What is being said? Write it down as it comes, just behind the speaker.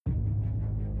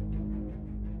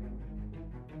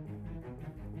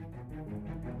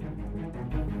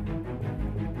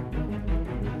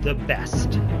the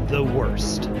best, the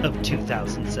worst of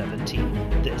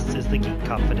 2017. This is the Geek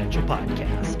Confidential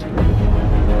Podcast.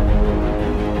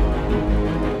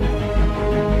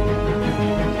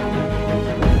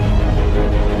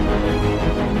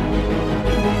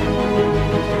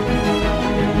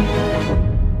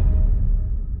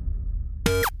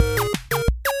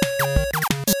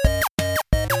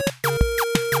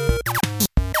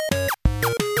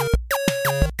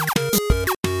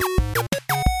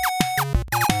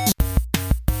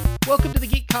 Welcome to the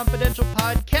Geek Confidential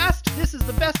Podcast. This is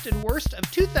the best and worst of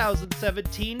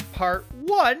 2017, part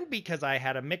 1, because I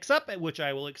had a mix-up, which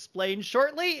I will explain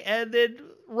shortly, and then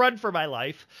run for my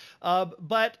life.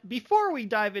 But before we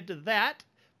dive into that,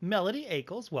 Melody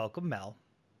Akels, welcome, Mel.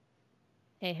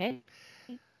 Hey.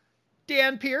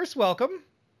 Dan Pierce, welcome.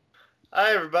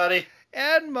 Hi, everybody.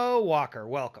 And Mo Walker,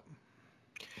 welcome.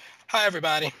 Hi,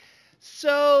 everybody.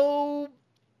 So,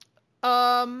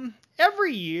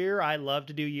 every year I love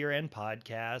to do year-end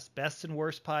podcasts, best and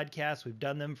worst podcasts. We've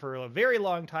done them for a very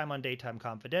long time on Daytime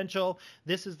Confidential.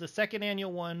 This is the second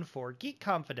annual one for Geek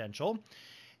Confidential.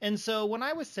 And so when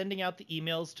I was sending out the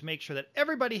emails to make sure that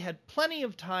everybody had plenty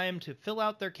of time to fill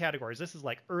out their categories, this is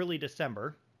like early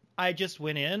December, I just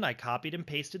went in, I copied and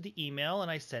pasted the email,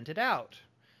 and I sent it out.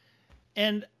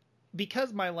 And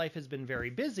because my life has been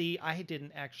very busy, I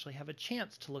didn't actually have a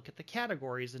chance to look at the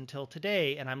categories until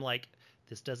today, and I'm like,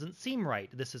 this doesn't seem right.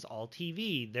 This is all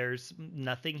TV. There's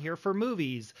nothing here for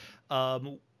movies.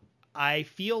 I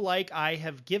feel like I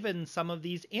have given some of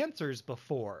these answers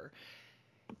before.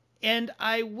 And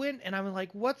I went and I'm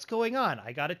like, what's going on?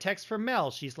 I got a text from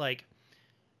Mel. She's like,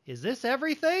 is this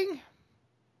everything?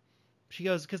 She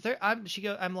goes,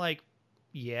 I'm like,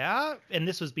 yeah. And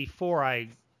this was before I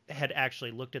had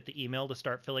actually looked at the email to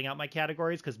start filling out my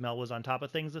categories, because Mel was on top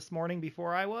of things this morning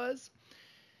before I was.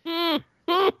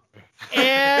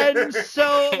 And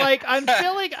so like I'm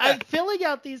filling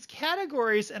out these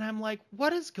categories and I'm like,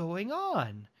 what is going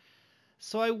on?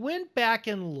 So I went back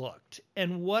and looked,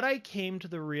 and what I came to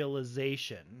the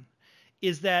realization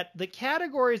is that the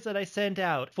categories that I sent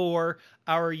out for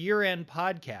our year-end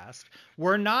podcast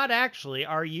were not actually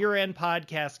our year-end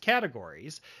podcast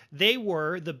categories. They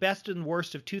were the best and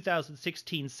worst of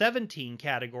 2016-17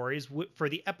 categories for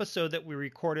the episode that we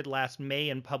recorded last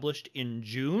May and published in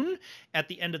June at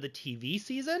the end of the TV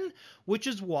season, which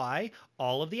is why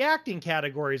all of the acting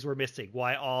categories were missing,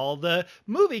 why all the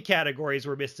movie categories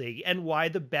were missing, and why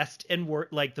the best and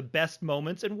the best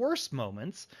moments and worst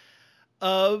moments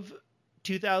of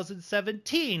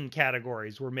 2017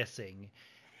 categories were missing.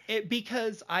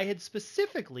 Because I had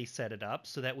specifically set it up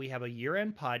so that we have a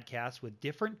year-end podcast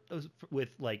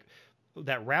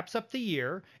that wraps up the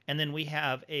year, and then we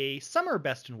have a summer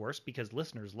best and worst, because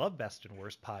listeners love best and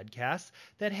worst podcasts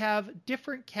that have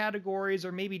different categories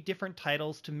or maybe different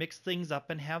titles to mix things up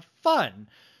and have fun.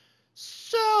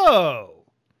 So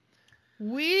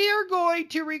we are going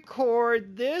to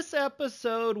record this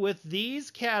episode with these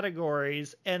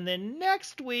categories, and then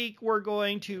next week we're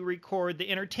going to record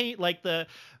the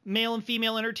male and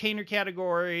female entertainer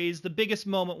categories, the biggest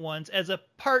moment ones, as a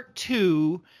part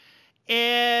 2.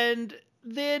 And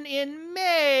then in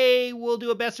May, we'll do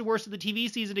a best and worst of the TV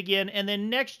season again. And then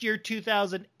next year,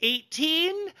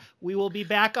 2018, we will be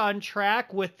back on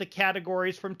track with the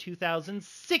categories from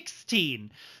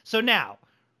 2016. So now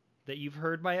that you've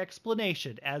heard my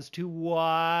explanation as to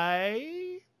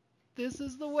why this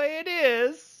is the way it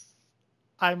is,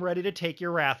 I'm ready to take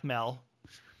your wrath, Mel.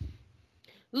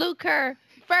 Luker,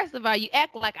 first of all, you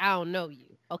act like I don't know you,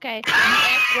 okay? You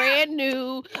act brand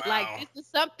new, like this is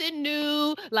something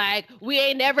new, like we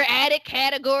ain't never added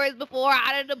categories before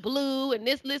out of the blue, and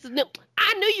this list is new.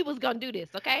 I knew you was going to do this,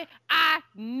 okay? I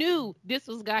knew this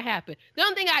was going to happen. The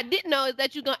only thing I didn't know is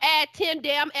that you're going to add 10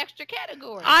 damn extra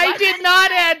categories. I did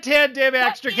not add 10 damn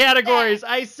extra categories.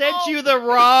 I sent you the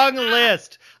wrong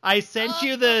list. I sent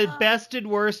you the best and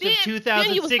worst of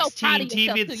 2016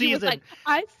 TV season. You was like,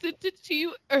 I sent it to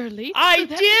you early. I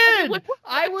did.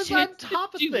 I was on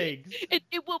top of things.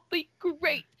 It will be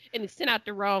great. And he sent out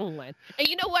the wrong one. And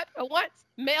you know what? For once,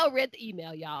 Mel read the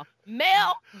email, y'all.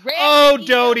 Mel read the email.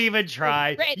 Don't even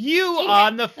try. You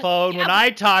on the phone when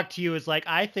I talk to you is like,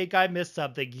 I think I missed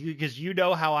something, because you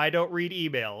know how I don't read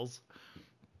emails.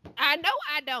 I know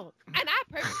I don't. And I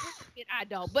purposely I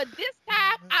don't. But this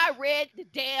time, I read the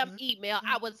damn email.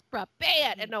 I was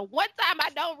prepared. And the one time I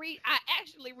don't read, I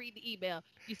actually read the email.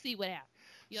 You see what happened?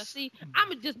 You see,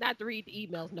 I'm just not to read the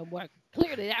emails no more.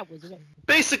 Clearly, that was wrong.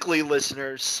 Basically,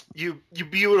 listeners, you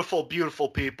beautiful, beautiful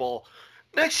people,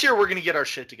 next year we're going to get our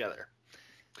shit together.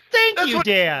 Thank you,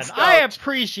 Dan. I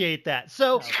appreciate that.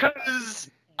 So, because,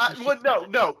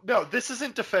 no, this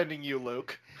isn't defending you,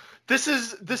 Luke. This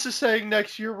is saying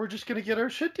next year we're just gonna get our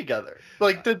shit together.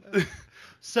 Like the.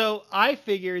 So I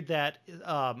figured that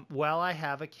while I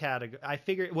have a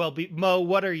category, Mo,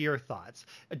 what are your thoughts?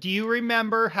 Do you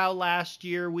remember how last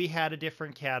year we had a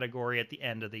different category at the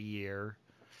end of the year?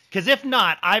 Because if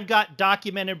not, I've got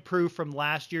documented proof from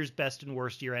last year's best and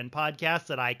worst year-end podcast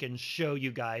that I can show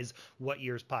you guys what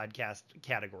year's podcast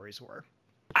categories were.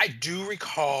 I do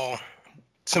recall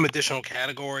some additional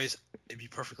categories.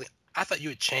 I thought you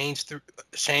had changed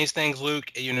things,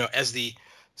 Luke. You know, as the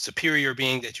superior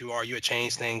being that you are, you had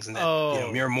changed things, and that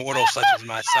mere mortal such as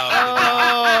myself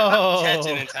catch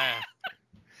it in time.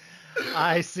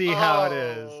 I see how it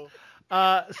is.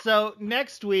 So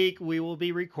next week we will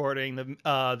be recording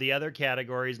the other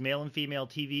categories: male and female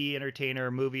TV entertainer,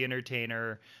 movie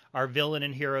entertainer, our villain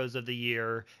and heroes of the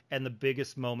year, and the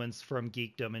biggest moments from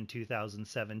geekdom in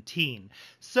 2017.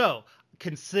 So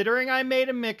considering I made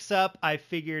a mix-up, I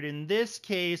figured in this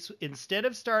case, instead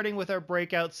of starting with our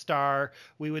breakout star,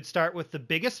 we would start with the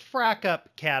biggest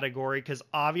frack-up category, because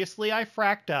obviously I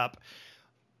fracked up.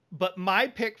 But my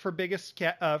pick for biggest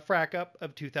frack-up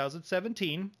of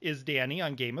 2017 is Dany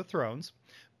on Game of Thrones,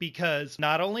 because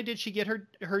not only did she get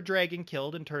her dragon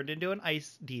killed and turned into an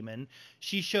ice demon,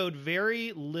 she showed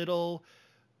very little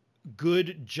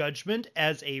good judgment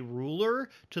as a ruler,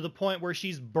 to the point where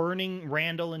she's burning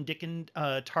Randall and Dickon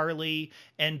Tarly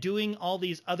and doing all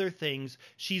these other things.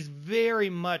 She's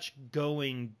very much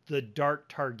going down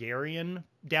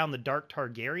the dark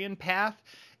Targaryen path,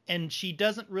 and she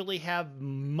doesn't really have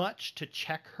much to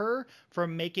check her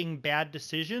from making bad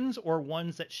decisions or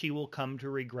ones that she will come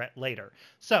to regret later.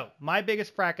 So my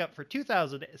biggest frack up for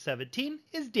 2017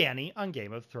 is Dany on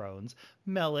Game of Thrones.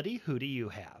 Melody, who do you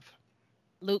have?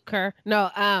 Luke Kerr. No,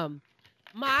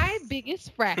 my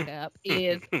biggest frack up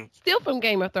is still from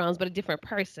Game of Thrones, but a different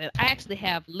person. I actually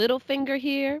have Littlefinger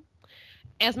here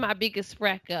as my biggest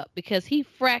frack up, because he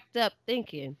fracked up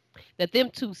thinking that them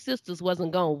two sisters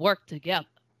wasn't going to work together.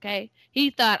 Okay,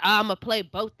 he thought, I'm going to play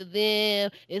both of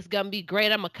them. It's going to be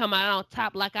great. I'm going to come out on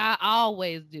top like I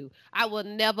always do. I will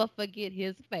never forget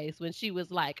his face when she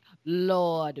was like,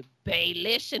 Lord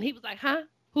Baelish. And he was like, huh?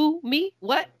 Who? Me?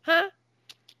 What? Huh?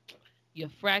 You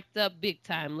fracked up big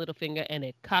time, Littlefinger, and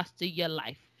it cost you your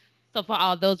life. So for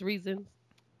all those reasons,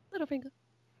 Littlefinger.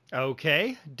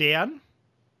 Okay. Dan?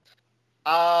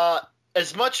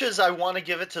 As much as I want to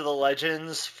give it to the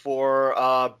Legends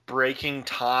for breaking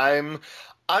time,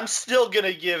 I'm still going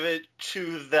to give it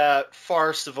to that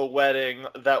farce of a wedding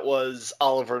that was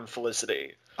Oliver and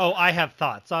Felicity. Oh, I have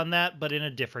thoughts on that, but in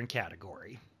a different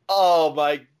category. Oh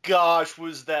my gosh,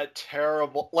 was that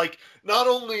terrible. Like, not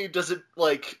only does it,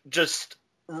 like, just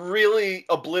really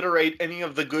obliterate any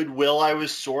of the goodwill I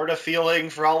was sort of feeling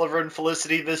for Oliver and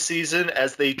Felicity this season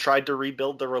as they tried to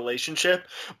rebuild the relationship,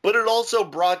 but it also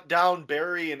brought down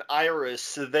Barry and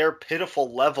Iris to their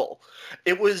pitiful level.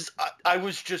 I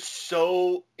was just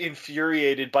so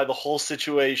infuriated by the whole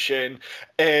situation,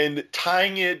 and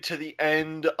tying it to the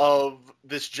end of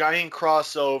this giant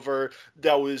crossover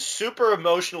that was super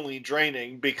emotionally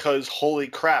draining because holy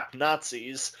crap,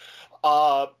 Nazis.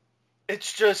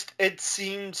 It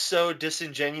seemed so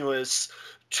disingenuous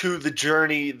to the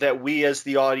journey that we as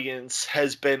the audience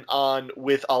has been on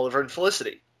with Oliver and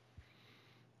Felicity.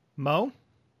 Mo?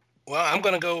 Well, I'm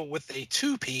going to go with a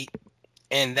two-peat,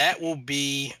 and that will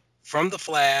be from The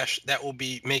Flash. That will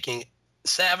be making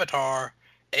Savitar,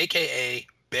 a.k.a.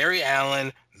 Barry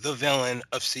Allen, the villain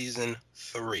of Season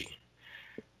 3.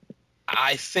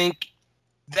 I think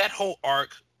that whole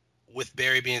arc with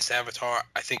Barry being Savitar,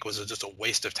 I think was just a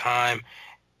waste of time.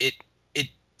 The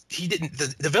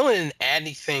villain didn't add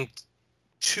anything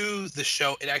to the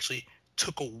show. It actually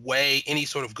took away any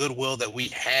sort of goodwill that we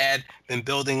had been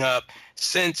building up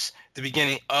since the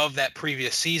beginning of that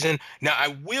previous season. Now,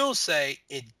 I will say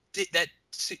that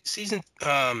season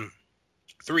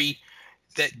 3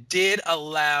 that did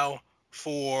allow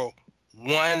for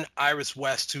one Iris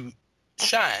West to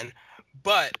shine,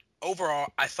 but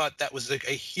overall, I thought that was a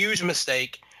huge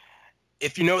mistake.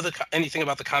 If you know anything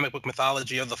about the comic book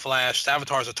mythology of The Flash,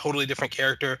 Savitar is a totally different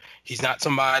character. He's not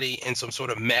somebody in some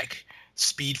sort of mech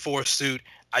Speed Force suit.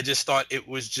 I just thought it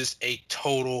was just a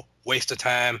total waste of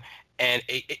time, and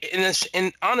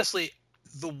honestly,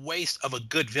 the waste of a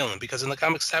good villain, because in the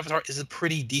comics, Savitar is a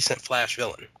pretty decent Flash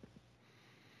villain.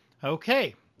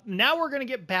 Okay. Now we're going to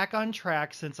get back on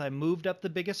track, since I moved up the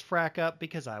biggest frack up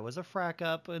because I was a frack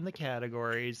up in the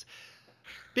categories.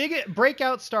 Big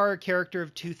breakout star character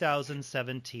of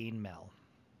 2017, Mel.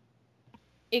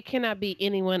 It cannot be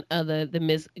anyone other than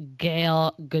Miss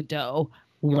Gal Gadot,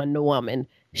 Wonder Woman.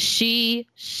 She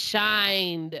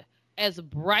shined as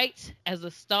bright as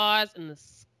the stars in the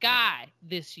sky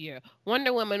this year.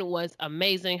 Wonder Woman was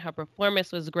amazing. Her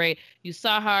performance was great. You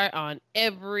saw her on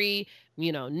every,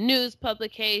 news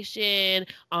publication,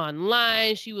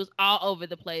 online. She was all over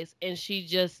the place, and she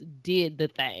just did the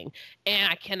thing.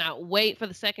 And I cannot wait for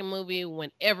the second movie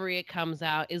whenever it comes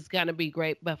out. It's going to be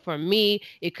great. But for me,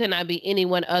 it could not be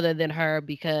anyone other than her,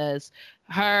 because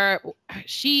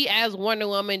she as Wonder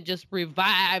Woman just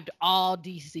revived all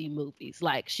DC movies.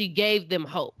 Like, she gave them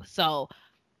hope. So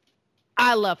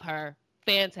I love her.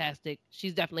 Fantastic.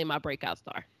 She's definitely my breakout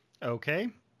star. Okay.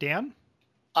 Dan?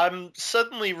 I'm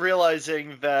suddenly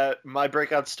realizing that my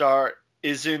breakout star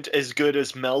isn't as good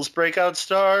as Mel's breakout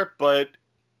star, but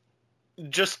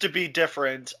just to be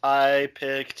different, I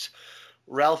picked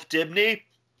Ralph Dibny,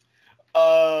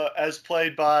 as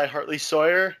played by Hartley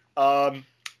Sawyer.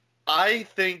 I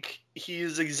think he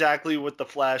is exactly what the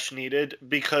Flash needed,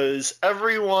 because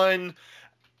everyone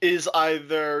is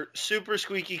either super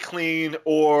squeaky clean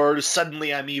or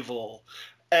suddenly I'm evil.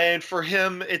 And for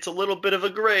him, it's a little bit of a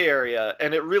gray area,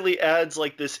 and it really adds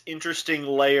like this interesting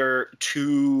layer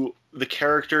to the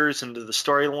characters and to the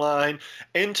storyline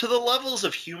and to the levels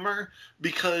of humor,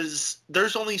 because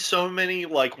there's only so many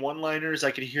like one-liners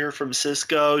I could hear from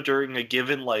Cisco during a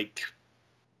given like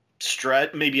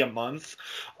stretch, maybe a month.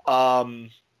 And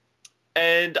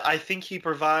I think he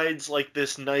provides like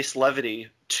this nice levity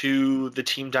to the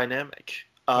team dynamic.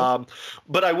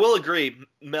 But I will agree,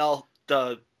 Mel,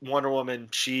 the Wonder Woman,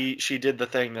 she did the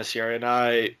thing this year, and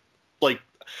I'm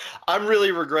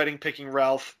really regretting picking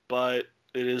Ralph, but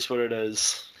it is what it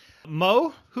is.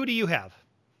 Mo, who do you have?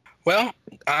 Well,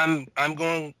 I'm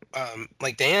going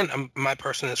like Dan. My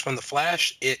person is from The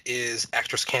Flash. It is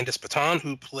actress Candice Baton,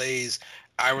 who plays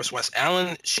Iris West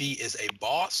Allen. She is a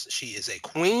boss. She is a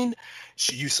queen.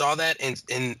 You saw that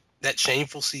in that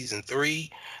Shameful season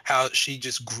 3, how she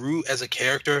just grew as a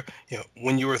character.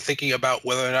 When you were thinking about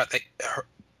whether or not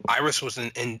Iris was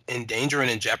in danger and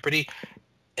in jeopardy,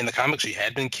 in the comics she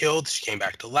had been killed. She came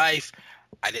back to life.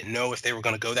 I didn't know if they were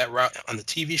going to go that route on the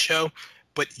TV show,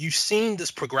 but you've seen this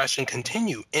progression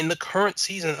continue in the current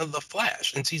season of The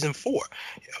Flash in season 4.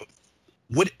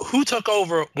 Who took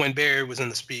over when Barry was in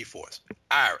the Speed Force?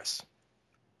 Iris.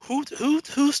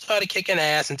 Who started kicking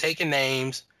ass and taking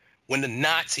names when the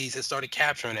Nazis had started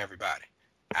capturing everybody?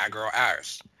 Our girl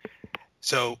Iris.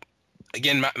 So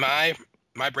again,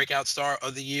 my breakout star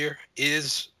of the year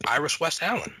is Iris West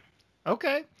Allen.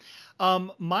 Okay.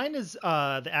 Mine is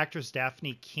the actress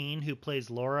Daphne Keane, who plays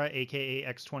Laura, aka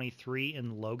X-23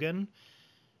 in Logan.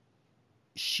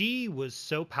 She was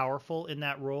so powerful in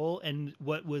that role, and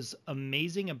what was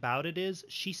amazing about it is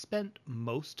she spent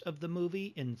most of the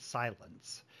movie in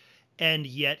silence, and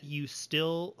yet you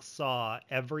still saw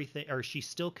everything, or she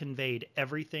still conveyed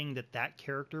everything that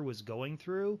character was going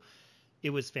through. It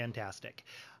was fantastic.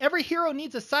 Every hero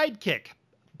needs a sidekick.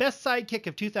 Best sidekick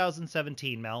of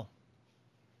 2017, Mel.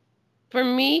 For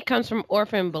me, comes from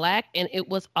Orphan Black, and it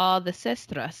was all the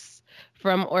Sestras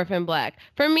from Orphan Black.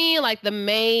 For me, like, the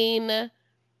main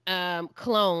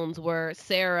clones were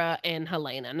Sarah and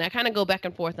Helena, and I kind of go back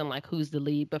and forth on like who's the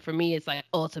lead, but for me it's like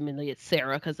ultimately it's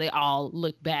Sarah, because they all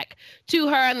look back to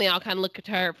her and they all kind of look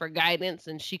to her for guidance,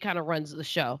 and she kind of runs the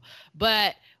show.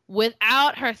 But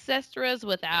without her Sestras,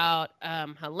 without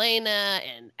Helena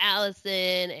and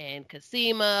Allison and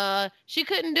Cosima, she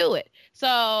couldn't do it.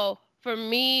 So for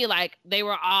me, like, they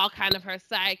were all kind of her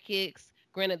sidekicks.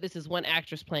 Granted, this is one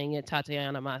actress playing it,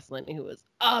 Tatiana Maslany, who was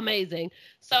amazing.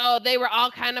 So they were all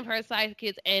kind of her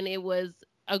sidekicks, and it was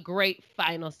a great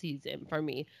final season for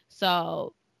me.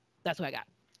 So that's what I got.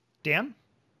 Dan?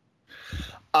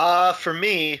 For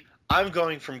me, I'm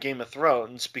going from Game of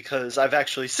Thrones because I've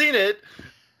actually seen it.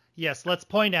 Yes, let's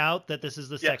point out that this is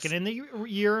the second in the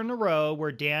year in a row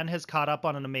where Dan has caught up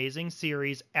on an amazing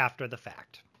series after the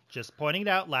fact. Just pointing it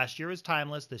out, last year was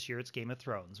Timeless, this year it's Game of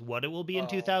Thrones. What it will be in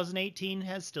 2018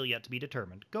 has still yet to be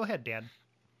determined. Go ahead, Dan.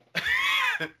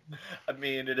 I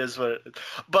mean, it is what it is.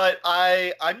 But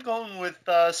I'm going with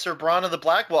Sir Bronn of the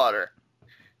Blackwater.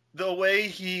 The way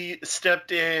he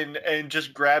stepped in and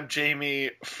just grabbed Jaime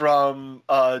from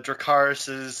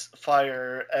Dracarys's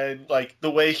fire, and like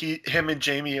the way him and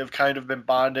Jaime have kind of been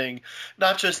bonding,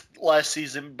 not just last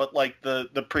season, but like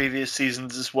the previous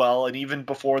seasons as well, and even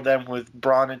before them with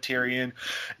Bronn and Tyrion.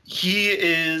 He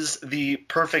is the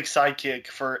perfect sidekick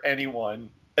for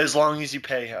anyone as long as you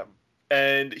pay him.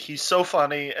 And he's so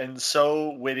funny and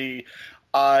so witty.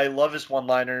 I love his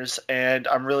one-liners, and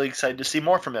I'm really excited to see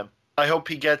more from him. I hope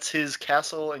he gets his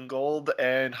Castle and Gold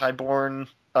and Highborn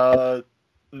match.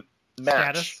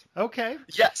 Status. Okay.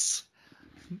 Yes.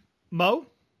 Mo?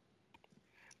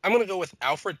 I'm going to go with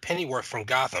Alfred Pennyworth from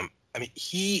Gotham. I mean,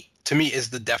 he to me, is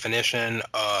the definition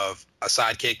of a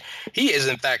sidekick. He is,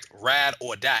 in fact, rad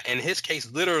or die. In his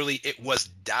case, literally, it was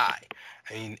die.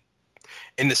 I mean,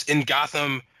 in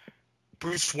Gotham,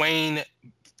 Bruce Wayne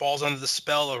falls under the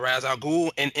spell of Ra's al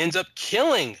Ghul and ends up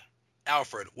killing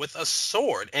Alfred with a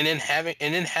sword, and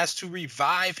then has to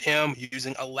revive him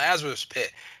using a Lazarus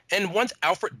pit. And once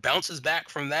Alfred bounces back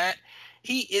from that,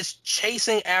 he is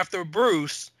chasing after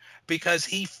Bruce because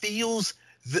he feels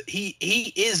that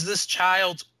he is this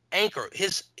child's anchor,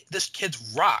 this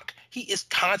kid's rock. He is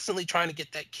constantly trying to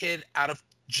get that kid out of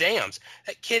jams.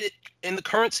 That kid in the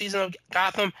current season of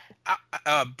Gotham,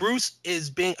 Bruce is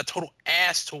being a total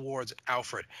ass towards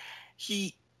Alfred.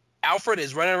 Alfred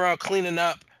is running around cleaning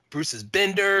up Bruce's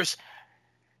benders.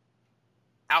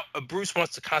 Bruce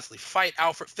wants to constantly fight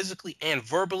Alfred physically and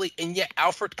verbally, and yet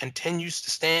Alfred continues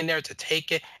to stand there to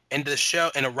take it and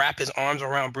to wrap his arms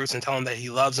around Bruce and tell him that he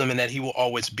loves him and that he will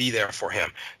always be there for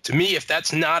him. To me, if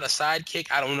that's not a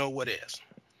sidekick, I don't know what is.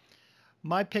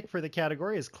 My pick for the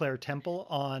category is Claire Temple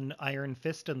on Iron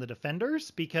Fist and the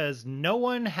Defenders, because no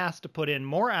one has to put in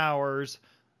more hours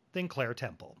than Claire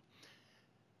Temple.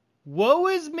 Woe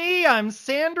is me, I'm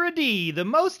Sandra Dee, the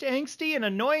most angsty and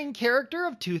annoying character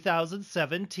of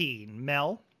 2017.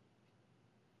 Mel?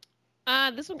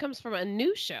 This one comes from a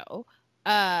new show,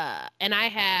 and I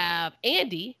have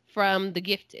Andy from The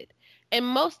Gifted. And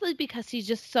mostly because he's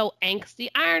just so angsty.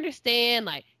 I understand,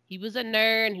 like, he was a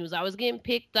nerd, and he was always getting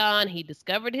picked on, he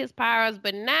discovered his powers,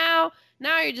 but now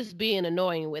you're just being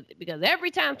annoying with it, because every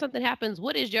time something happens,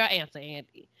 what is your answer,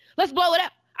 Andy? Let's blow it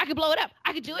up. I could blow it up.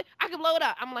 I could do it. I could blow it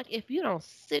up. I'm like, if you don't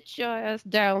sit your ass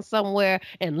down somewhere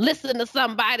and listen to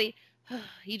somebody,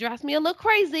 he drives me a little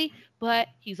crazy, but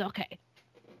he's okay.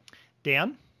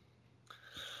 Dan?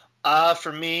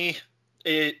 For me,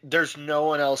 there's no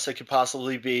one else it could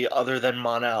possibly be other than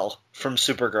Mon-El from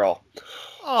Supergirl.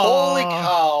 Holy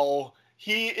cow.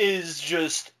 He's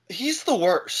the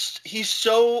worst. He's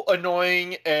so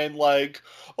annoying and like,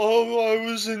 oh, I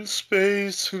was in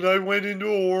space and I went into a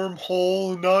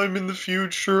wormhole and now I'm in the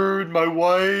future and my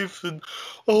wife and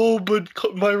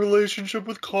but my relationship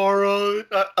with Kara.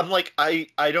 I'm like, I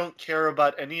don't care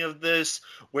about any of this.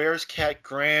 Where's Cat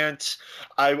Grant?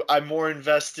 I'm more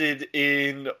invested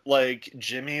in like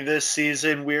Jimmy this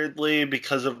season, weirdly,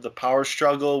 because of the power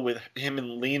struggle with him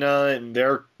and Lena and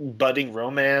their budding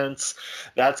romance.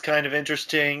 That's kind of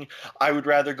interesting. I would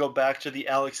rather go back to the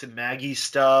Alex and Maggie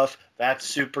stuff. That's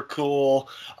super cool.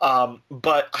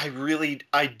 But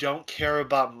I don't care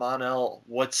about Mon-El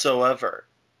whatsoever.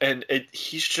 And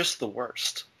he's just the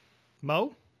worst.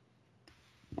 Mo?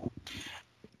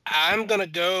 I'm going to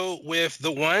go with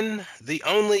the one, the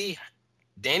only,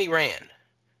 Danny Rand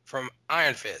from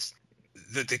Iron Fist.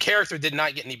 The character did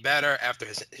not get any better after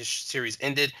his series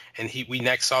ended, and we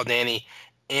next saw Danny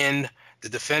in The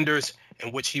Defenders,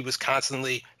 in which he was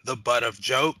constantly the butt of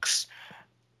jokes.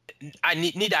 I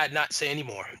need I not say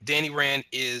anymore. Danny Rand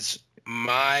is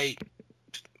my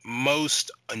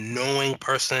most annoying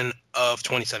person of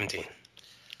 2017.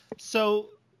 So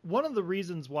one of the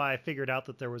reasons why I figured out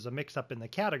that there was a mix-up in the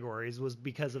categories was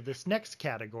because of this next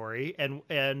category and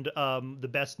the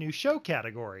best new show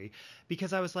category,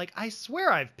 because I was like, I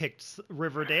swear I've picked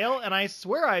Riverdale and I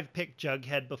swear I've picked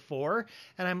Jughead before,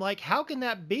 and I'm like, how can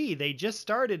that be? They just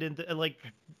started in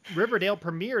Riverdale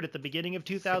premiered at the beginning of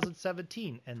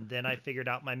 2017, and then I figured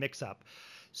out my mix-up.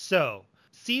 So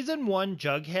Season 1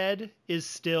 Jughead is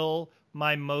still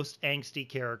my most angsty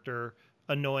character,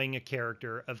 annoying a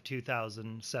character of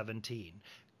 2017.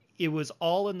 It was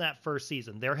all in that first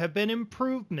season. There have been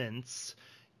improvements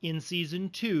in Season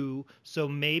 2, so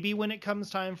maybe when it comes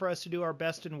time for us to do our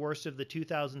best and worst of the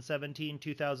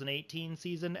 2017-2018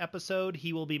 season episode,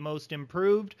 he will be most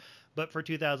improved, but for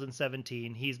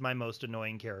 2017, he's my most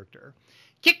annoying character.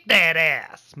 Kick that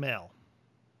ass, Mel.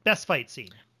 Best fight scene.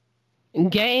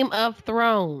 Game of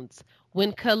Thrones,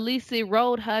 when Khaleesi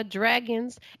rode her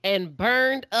dragons and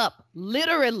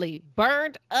literally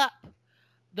burned up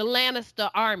the Lannister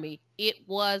army. It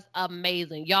was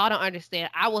amazing. Y'all don't understand.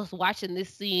 I was watching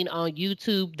this scene on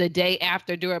YouTube the day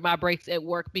after during my breaks at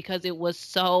work because it was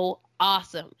so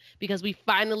awesome. Because we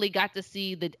finally got to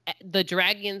see the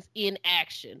dragons in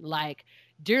action, like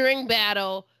during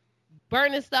battle,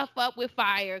 burning stuff up with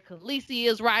fire. Khaleesi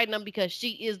is riding them because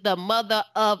she is the mother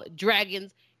of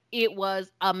dragons. It was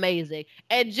amazing.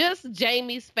 And just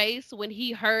Jaime's face when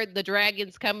he heard the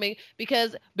dragons coming,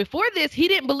 because before this, he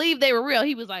didn't believe they were real.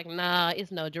 He was like, nah,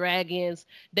 it's no dragons.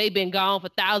 They've been gone for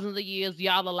thousands of years.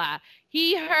 Y'all a lie.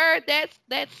 He heard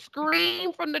that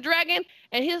scream from the dragon,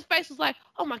 and his face was like,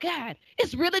 oh my God,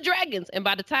 it's really dragons. And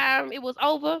by the time it was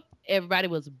over, everybody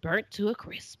was burnt to a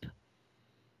crisp.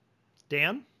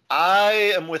 Dan?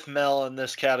 I am with Mel in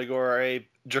this category.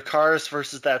 Dracarys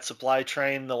versus that supply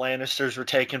train the Lannisters were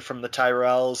taken from the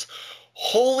Tyrells.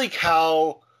 Holy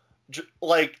cow.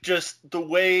 Like, just the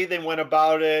way they went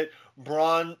about it,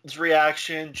 Bronn's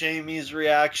reaction, Jaime's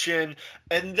reaction,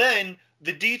 and then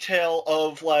the detail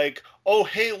of, like, oh,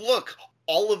 hey, look,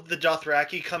 all of the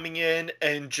Dothraki coming in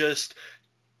and just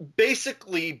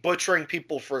basically butchering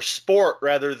people for sport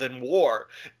rather than war.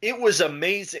 It was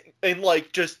amazing. And,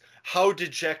 like, just how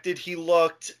dejected he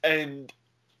looked, and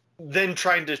then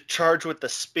trying to charge with the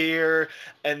spear,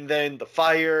 and then the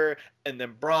fire, and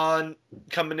then Bronn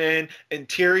coming in, and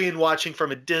Tyrion watching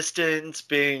from a distance,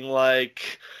 being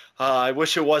like, I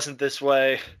wish it wasn't this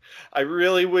way. I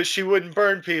really wish he wouldn't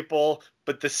burn people,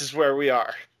 but this is where we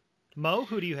are. Mo,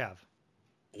 who do you have?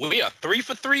 We are 3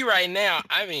 for 3 right now.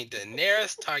 I mean,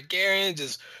 Daenerys Targaryen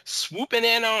just swooping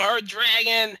in on her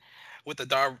dragon with the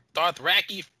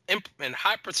Dothraki in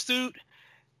hot pursuit,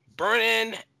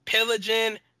 burning,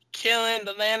 pillaging, killing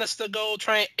the Lannister gold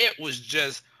train. It was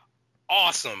just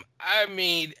awesome. I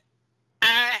mean,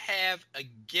 I have a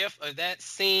gif of that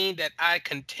scene that I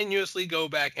continuously go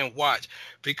back and watch,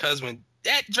 because when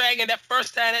that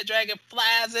first time that dragon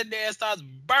flies in there and starts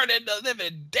burning the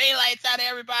living daylights out of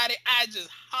everybody, I just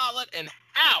hollered and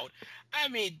howled. I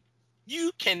mean,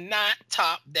 you cannot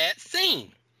top that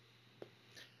scene.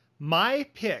 My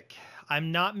pick,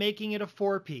 I'm not making it a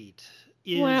four-peat,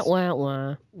 is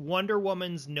Wonder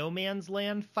Woman's No Man's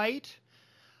Land fight.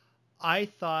 I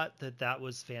thought that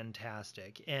was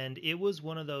fantastic, and it was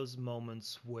one of those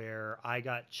moments where I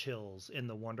got chills in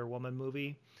the Wonder Woman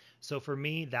movie. So for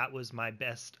me, that was my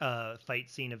best fight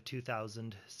scene of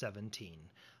 2017.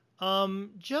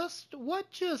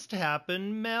 What just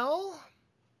happened, Mel?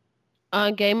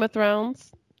 On Game of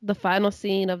Thrones, the final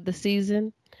scene of the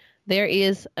season, there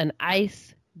is an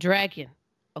ice dragon,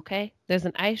 okay? There's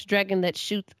an ice dragon that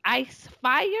shoots ice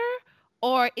fire,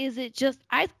 or is it just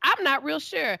ice? I'm not real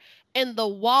sure. And the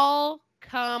wall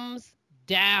comes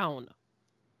down.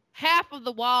 Half of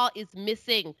the wall is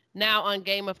missing now on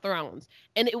Game of Thrones.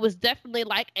 And it was definitely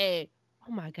like oh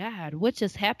my God, what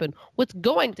just happened? What's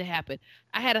going to happen?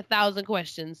 I had 1,000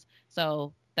 questions.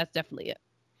 So that's definitely it.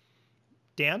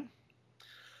 Dan?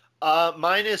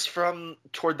 Mine is from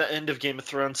toward the end of Game of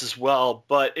Thrones as well,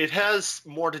 but it has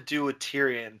more to do with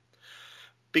Tyrion.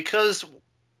 Because,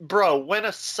 bro, when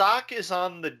a sock is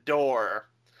on the door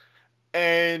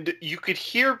and you could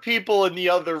hear people in the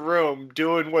other room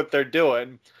doing what they're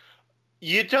doing,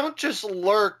 you don't just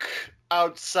lurk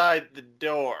outside the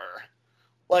door.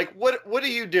 Like, what are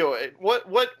you doing? What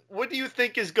do you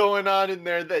think is going on in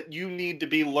there that you need to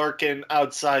be lurking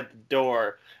outside the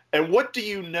door? And what do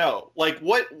you know? Like,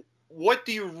 what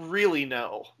do you really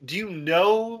know? Do you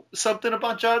know something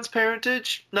about Jon's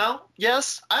parentage? No?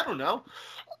 Yes? I don't know.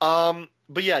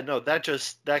 But yeah, no, that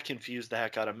confused the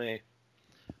heck out of me.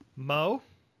 Mo?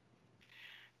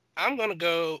 I'm going to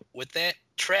go with that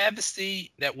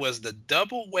travesty that was the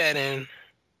double wedding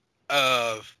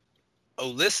of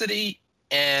Olicity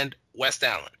and West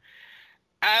Allen.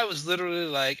 I was literally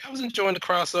like, I was enjoying the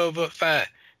crossover, fine.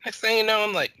 Next thing you know,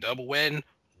 I'm like, double wedding?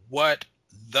 What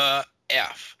the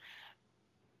F?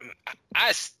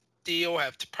 I still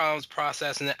have problems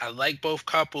processing it. I like both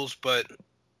couples, but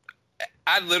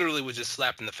I literally was just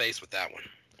slapped in the face with that one.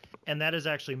 And that is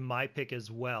actually my pick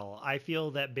as well. I feel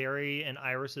that Barry and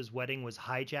Iris's wedding was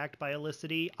hijacked by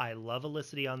Olicity. I love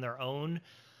Olicity on their own,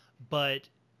 but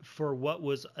for what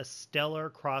was a stellar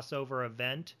crossover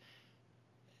event,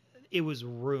 it was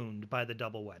ruined by the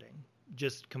double wedding.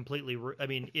 Just completely,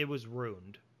 it was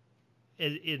ruined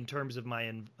in terms of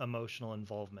my emotional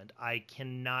involvement. I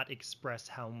cannot express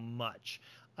how much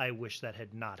I wish that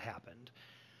had not happened.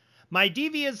 My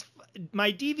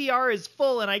DVR is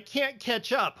full and I can't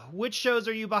catch up. Which shows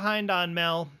are you behind on,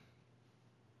 Mel?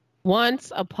 Once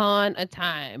Upon a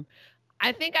Time.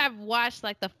 I think I've watched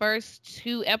like the first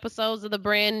 2 episodes of the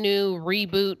brand new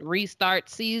reboot restart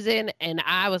season, and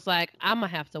I was like, I'm gonna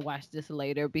have to watch this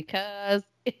later because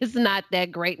it's not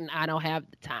that great and I don't have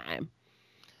the time.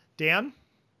 Dan,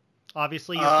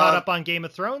 obviously you're caught up on Game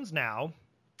of Thrones now.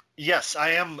 Yes,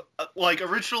 I am. Like,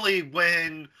 originally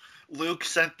when Luke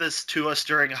sent this to us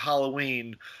during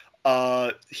Halloween,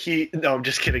 no, I'm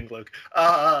just kidding, Luke.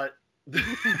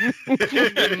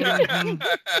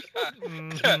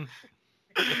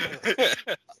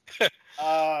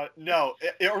 No,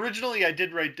 originally I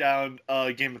did write down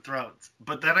Game of Thrones,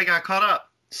 but then I got caught up.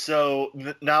 So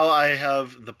now I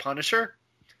have The Punisher.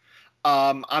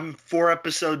 I'm 4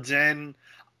 episodes in.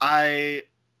 I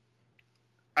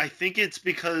I think it's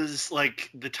because like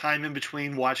the time in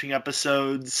between watching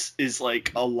episodes is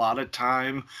like a lot of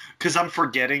time because I'm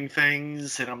forgetting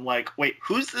things and I'm like, wait,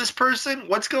 who's this person?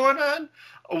 What's going on?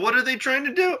 What are they trying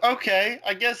to do? Okay,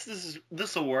 I guess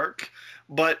this will work.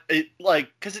 But it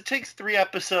like because it takes 3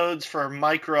 episodes for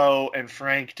Micro and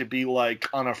Frank to be like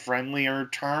on a friendlier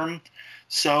term,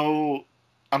 so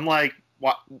I'm like,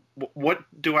 what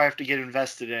do I have to get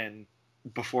invested in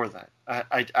before that?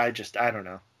 I don't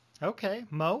know. Okay,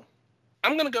 Mo?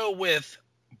 I'm going to go with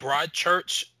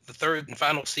Broadchurch, the 3rd and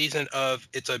final season of,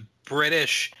 it's a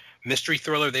British mystery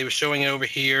thriller. They were showing it over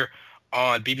here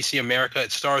on BBC America.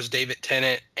 It stars David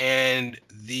Tennant and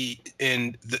the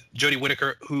Jodie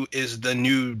Whittaker, who is the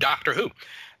new Doctor Who.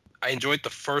 I enjoyed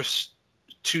the first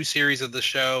 2 series of the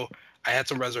show. I had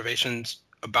some reservations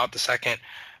about the second.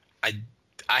 I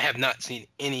have not seen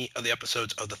any of the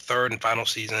episodes of the 3rd and final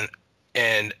season,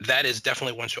 and that is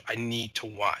definitely one show I need to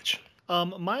watch.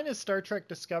 Mine is Star Trek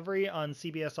Discovery on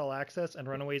CBS All Access and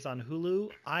Runaways on Hulu.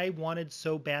 I wanted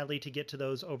so badly to get to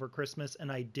those over Christmas, and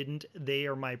I didn't. They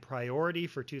are my priority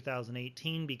for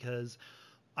 2018 because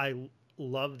I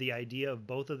love the idea of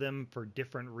both of them for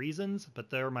different reasons, but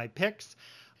they're my picks.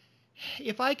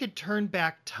 If I could turn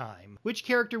back time, which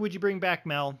character would you bring back,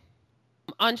 Mel?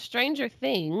 On Stranger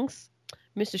Things,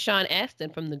 Mr. Sean Astin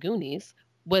from The Goonies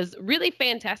was really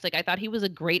fantastic. I thought he was a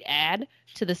great add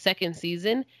to the 2nd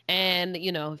season. And,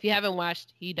 you know, if you haven't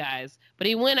watched, he dies. But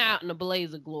he went out in a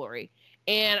blaze of glory.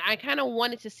 And I kind of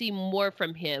wanted to see more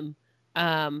from him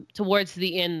towards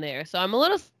the end there. So I'm a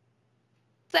little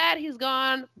sad he's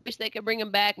gone. Wish they could bring him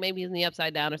back. Maybe he's in the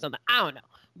Upside Down or something. I don't know.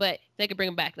 But if they could bring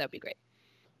him back, that would be great.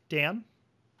 Dan?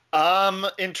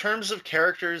 In terms of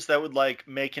characters that would like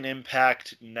make an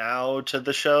impact now to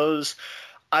the shows,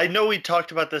 I know we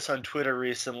talked about this on Twitter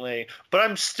recently, but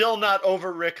I'm still not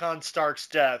over Rickon Stark's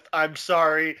death. I'm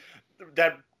sorry.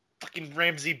 That fucking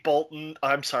Ramsay Bolton.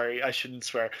 I'm sorry, I shouldn't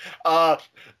swear.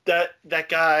 That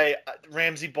guy,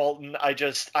 Ramsay Bolton, I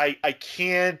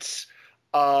can't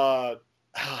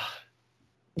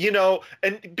you know,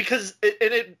 and because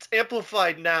it's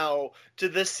amplified now to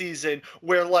this season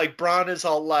where like Bronn is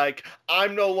all like,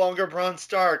 I'm no longer Bronn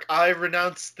Stark. I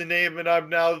renounced the name and I'm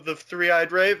now the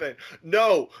Three-Eyed Raven.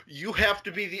 No, you have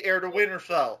to be the heir to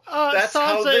Winterfell. That's Sansa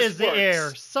how this is the works.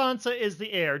 heir. Sansa is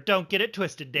the heir. Don't get it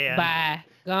twisted, Dan. Bye.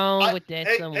 Go on with that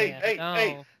somewhere.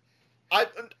 Hey.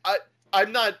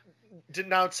 I'm not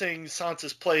denouncing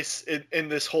Sansa's place in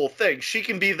this whole thing. She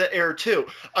can be the heir too.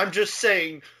 I'm just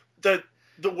saying that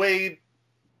the way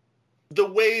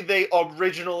they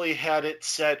originally had it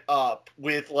set up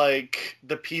with like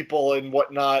the people and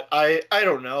whatnot, I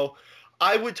don't know.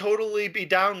 I would totally be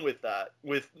down with that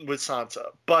with Sansa,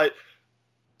 but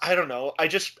I don't know.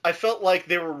 I felt like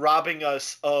they were robbing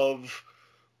us of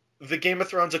the Game of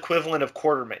Thrones equivalent of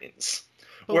Quartermains,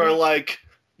 where like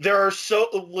there are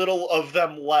so little of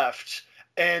them left,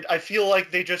 and I feel like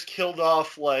they just killed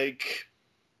off like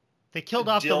they killed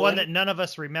off the one that none of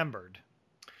us remembered.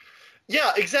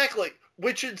 Yeah, exactly.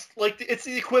 Which is like it's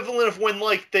the equivalent of when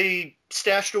like they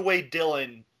stashed away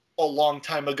Dylan a long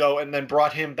time ago and then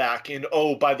brought him back and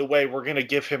oh, by the way, we're gonna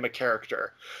give him a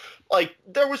character. Like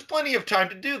there was plenty of time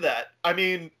to do that. I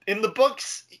mean, in the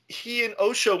books, he and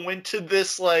Osha went to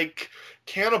this like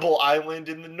cannibal island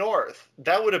in the north.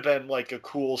 That would have been like a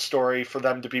cool story for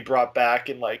them to be brought back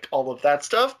and like all of that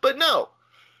stuff. But no.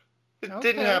 It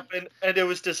didn't happen, and it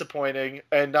was disappointing,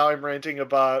 and now I'm ranting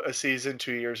about a season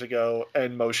 2 years ago,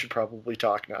 and Mo should probably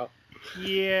talk now.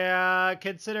 Yeah,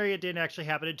 considering it didn't actually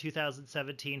happen in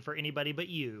 2017 for anybody but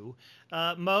you.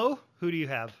 Mo, who do you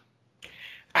have?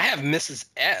 I have Mrs.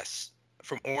 S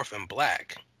from Orphan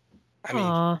Black. I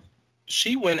mean,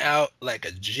 she went out like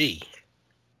a G.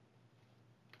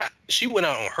 She went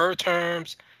out on her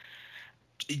terms.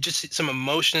 Just some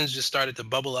emotions just started to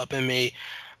bubble up in me.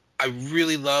 I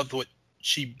really loved what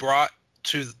she brought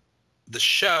to the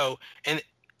show, and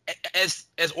as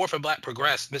Orphan Black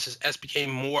progressed, Mrs. S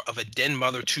became more of a den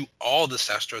mother to all the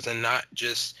Sestras and not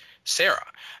just Sarah.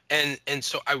 And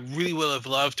so I really would have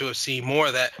loved to have seen more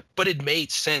of that, but it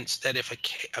made sense that if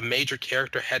a major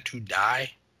character had to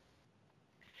die,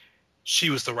 she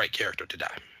was the right character to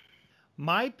die.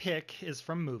 My pick is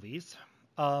from movies,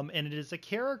 and it is a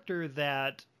character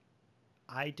that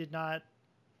I did not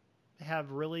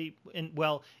have really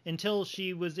until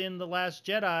she was in The Last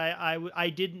Jedi. I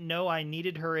didn't know I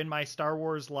needed her in my Star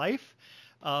Wars life,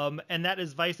 and that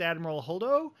is Vice Admiral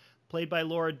Holdo, played by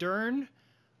Laura Dern.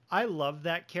 I love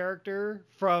that character,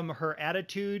 from her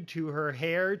attitude to her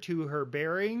hair to her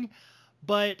bearing,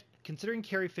 but considering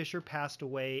Carrie Fisher passed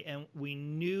away and we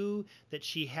knew that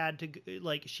she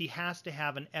has to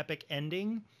have an epic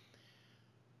ending,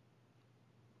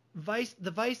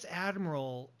 the Vice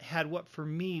Admiral had what for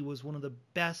me was one of the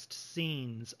best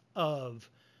scenes of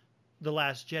The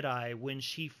Last Jedi when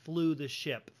she flew the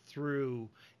ship through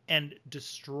and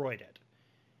destroyed it.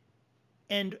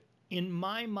 And in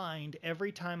my mind,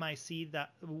 every time I see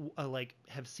that,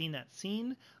 have seen that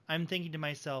scene, I'm thinking to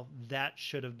myself, that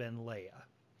should have been Leia.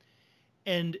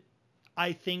 And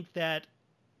I think that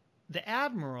the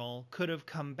Admiral could have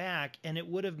come back and it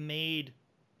would have made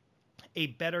a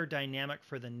better dynamic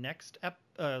for the next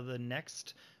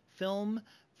film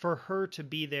for her to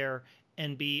be there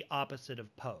and be opposite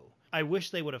of Poe. I wish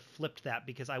they would have flipped that,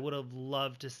 because I would have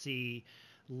loved to see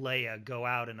Leia go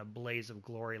out in a blaze of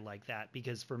glory like that,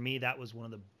 because for me that was one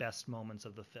of the best moments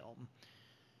of the film.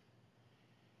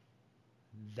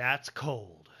 That's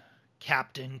Cold.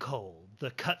 Captain Cold,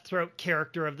 the cutthroat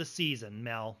character of the season,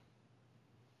 Mel.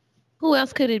 Who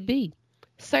else could it be?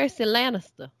 Cersei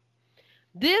Lannister.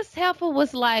 This heifer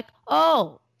was like,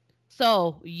 oh,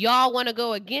 so y'all want to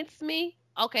go against me?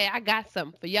 Okay, I got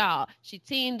something for y'all. She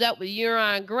teamed up with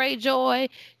Euron Greyjoy.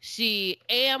 She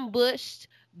ambushed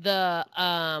the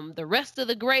rest of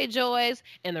the Greyjoys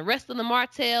and the rest of the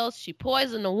Martells. She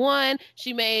poisoned the one.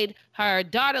 She made her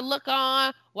daughter look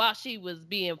on while she was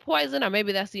being poisoned, or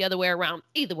maybe that's the other way around.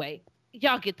 Either way,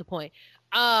 y'all get the point.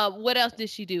 What else did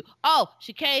she do? Oh,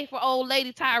 she came for old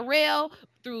Lady Tyrell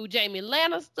through Jaime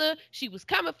Lannister. She was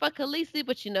coming for Khaleesi,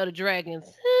 but you know the dragons.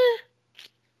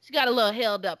 She got a little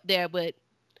held up there, but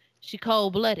she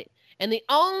cold-blooded. And the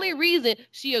only reason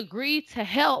she agreed to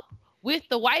help with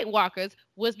the White Walkers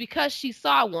was because she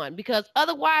saw one. Because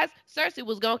otherwise, Cersei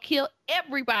was going to kill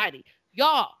everybody.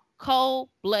 Y'all,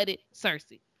 cold-blooded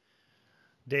Cersei.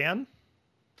 Dan?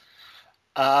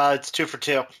 It's 2 for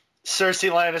 2. Cersei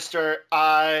Lannister,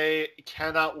 I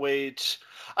cannot wait.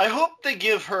 I hope they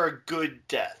give her a good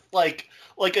death. Like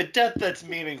a death that's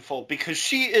meaningful, because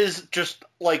she is just,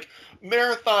 like,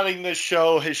 marathoning this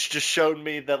show has just shown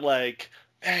me that, like,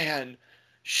 man,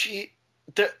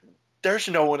 there's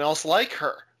no one else like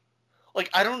her.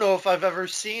 Like, I don't know if I've ever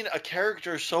seen a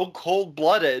character so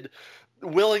cold-blooded,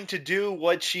 willing to do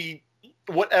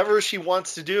whatever she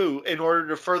wants to do in order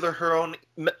to further her own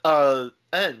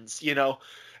ends, you know?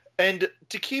 And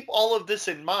to keep all of this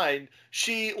in mind,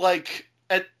 she, like,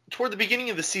 toward the beginning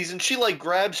of the season, she, like,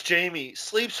 grabs Jaime,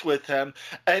 sleeps with him,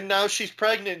 and now she's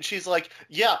pregnant, and she's like,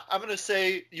 yeah, I'm going to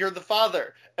say you're the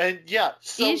father. And, yeah,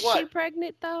 so is what? Is she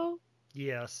pregnant, though?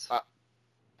 Yes.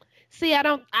 See, I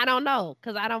don't know,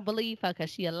 because I don't believe her, because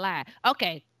she a lie.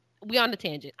 Okay, we on the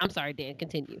tangent. I'm sorry, Dan,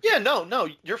 continue. Yeah, no,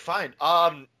 you're fine.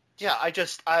 Yeah,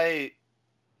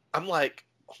 I'm like,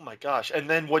 oh my gosh. And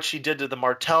then what she did to the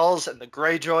Martells and the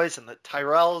Greyjoys and the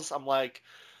Tyrells, I'm like,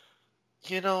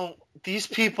 you know, these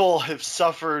people have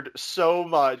suffered so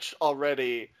much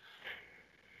already,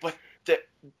 but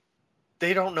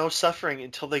they don't know suffering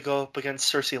until they go up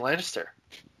against Cersei Lannister.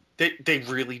 They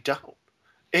really don't.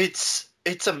 It's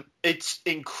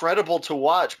incredible to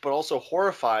watch, but also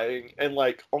horrifying, and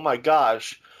like, oh my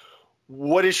gosh,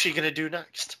 what is she gonna do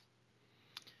next?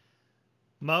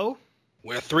 Mo?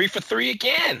 We're 3 for 3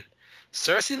 again.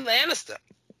 Cersei Lannister.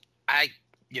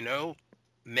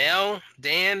 Mel,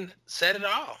 Dan said it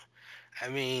all. I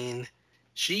mean,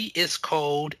 she is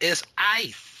cold as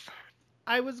ice.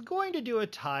 I was going to do a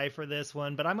tie for this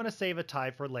one, but I'm going to save a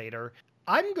tie for later.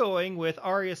 I'm going with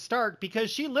Arya Stark because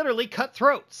she literally cut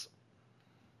throats.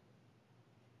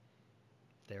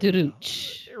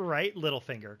 Right,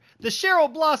 Littlefinger. The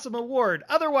Cheryl Blossom Award,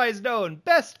 otherwise known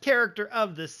Best Character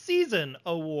of the Season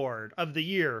Award of the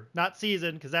year. Not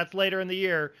season, because that's later in the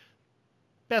year.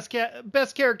 Best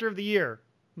Character of the year.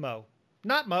 Mo.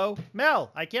 Not Mo. Mel.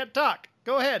 I can't talk.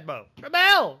 Go ahead, Mo.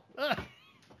 Mel!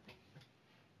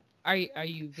 Are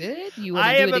you good?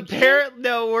 I am apparently...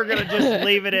 No, we're going to just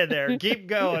leave it in there. Keep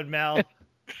going, Mel.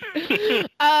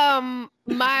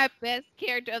 My best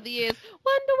character of the year is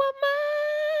Wonder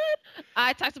Woman.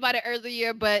 I talked about it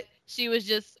earlier, but she was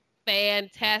just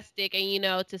fantastic.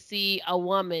 And, to see a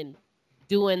woman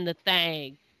doing the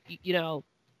thing,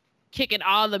 kicking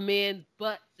all the men's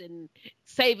butts and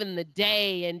saving the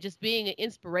day and just being an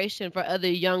inspiration for other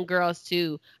young girls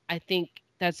too. I think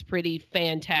that's pretty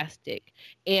fantastic.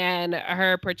 And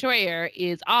her portrayer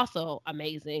is also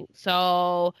amazing.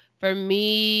 So for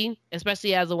me,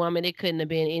 especially as a woman, it couldn't have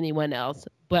been anyone else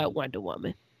but Wonder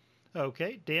Woman.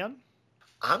 Okay, Dan?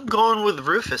 I'm going with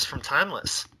Rufus from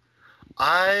Timeless.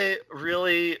 I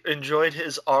really enjoyed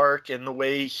his arc and the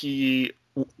way he,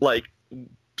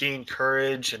 gained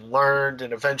courage and learned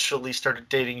and eventually started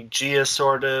dating Gia,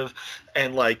 sort of,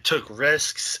 and, took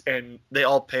risks, and they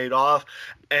all paid off.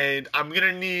 And I'm going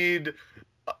to need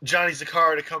Johnny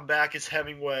Zakara to come back as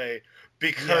Hemingway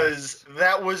because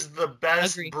that was the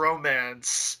best Agree.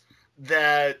 bromance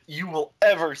that you will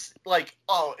ever see. Like,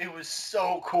 oh, it was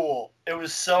so cool. It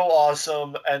was so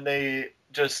awesome, and it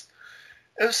was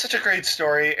such a great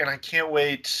story, and I can't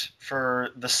wait for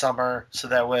the summer so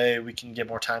that way we can get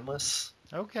more Timeless.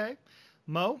 Okay.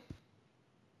 Mo?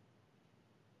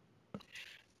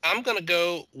 I'm going to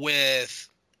go with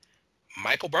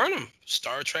Michael Burnham,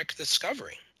 Star Trek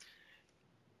Discovery.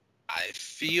 I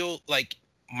feel like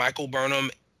Michael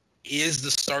Burnham is the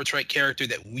Star Trek character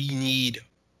that we need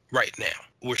right now.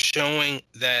 We're showing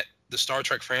that the Star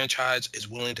Trek franchise is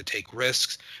willing to take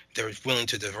risks. They're willing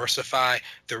to diversify.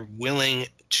 They're willing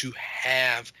to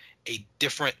have a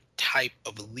different type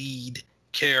of lead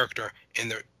character in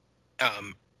their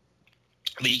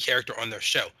lead character on their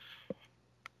show.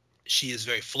 She is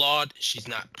very flawed. She's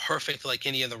not perfect like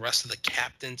any of the rest of the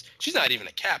captains. She's not even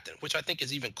a captain, which I think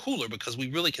is even cooler because we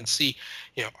really can see,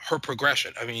 her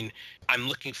progression. I mean, I'm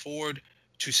looking forward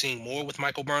to seeing more with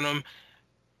Michael Burnham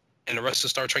and the rest of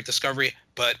Star Trek Discovery,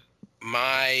 but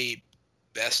my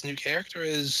best new character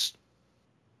is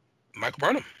Michael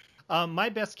Burnham. My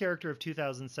best character of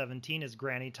 2017 is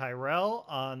Granny Tyrell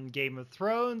on Game of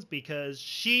Thrones because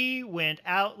she went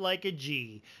out like a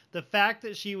G. The fact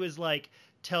that she was like,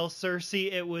 tell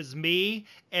Cersei it was me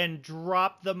and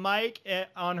dropped the mic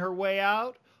on her way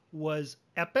out was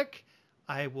epic.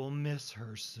 I will miss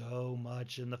her so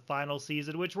much in the final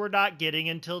season, which we're not getting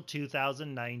until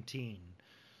 2019.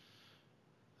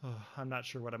 Oh, I'm not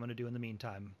sure what I'm going to do in the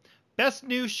meantime. Best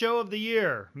new show of the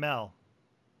year, Mel.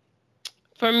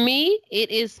 For me, it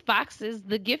is Fox's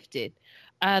The Gifted.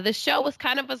 The show was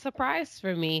kind of a surprise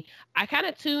for me. I kind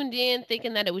of tuned in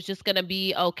thinking that it was just going to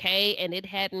be okay, and it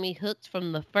had me hooked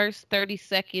from the first 30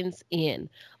 seconds in.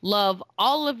 Love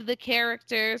all of the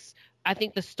characters. I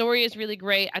think the story is really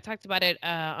great. I talked about it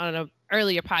on an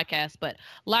earlier podcast, but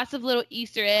lots of little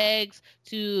Easter eggs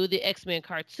to the X-Men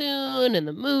cartoon and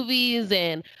the movies,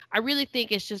 and I really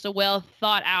think it's just a well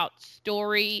thought out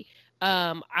story.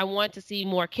 I want to see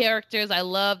more characters. I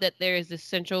love that there is this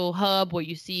central hub where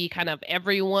you see kind of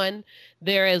everyone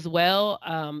there as well.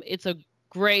 It's a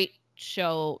great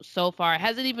show so far. It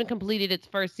hasn't even completed its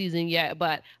first season yet,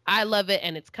 but I love it,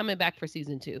 and it's coming back for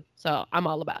season 2. So I'm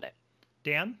all about it.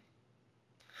 Dan?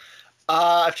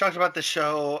 I've talked about the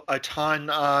show a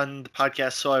ton on the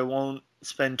podcast, so I won't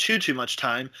spend too much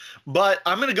time. But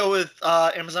I'm going to go with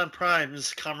Amazon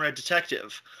Prime's Comrade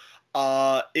Detective.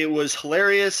 It was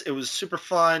hilarious. It was super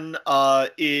fun.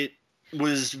 It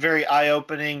was very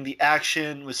eye-opening. The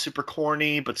action was super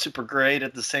corny, but super great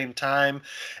at the same time.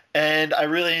 And I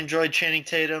really enjoyed Channing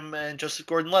Tatum and Joseph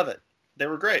Gordon-Levitt. They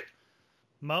were great.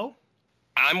 Mo?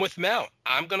 I'm with Mel.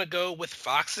 I'm going to go with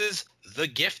Fox's The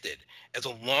Gifted. As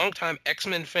a longtime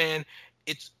X-Men fan,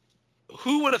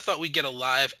 who would have thought we'd get a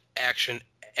live action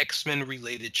X-Men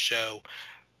related show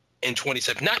in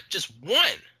 2017? Not just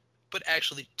one, but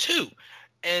actually 2.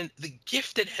 And The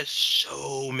Gifted has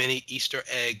so many Easter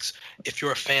eggs if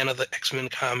you're a fan of the X-Men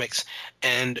comics.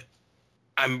 And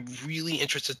I'm really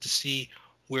interested to see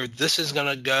where this is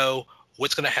going to go,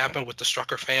 what's going to happen with the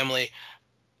Strucker family.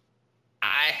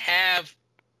 I have,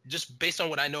 just based on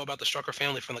what I know about the Strucker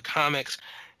family from the comics,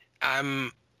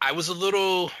 I was a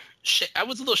little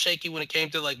shaky when it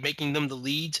came to like making them the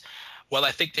leads. While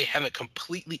I think they haven't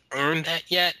completely earned that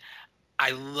yet, I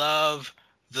love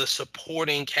the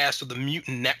supporting cast of the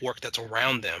mutant network that's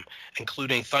around them,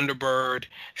 including Thunderbird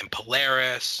and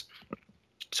Polaris.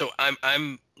 So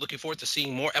I'm looking forward to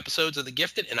seeing more episodes of The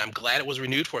Gifted, and I'm glad it was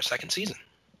renewed for a second season.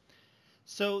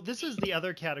 So this is the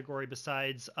other category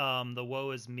besides the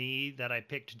Woe Is Me that I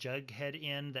picked Jughead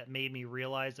in that made me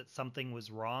realize that something was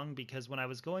wrong, because when I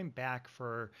was going back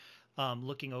for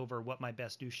looking over what my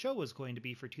best new show was going to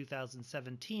be for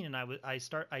 2017, and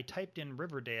I typed in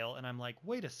Riverdale, and I'm like,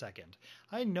 wait a second,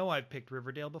 I know I've picked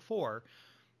Riverdale before.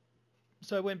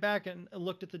 So I went back and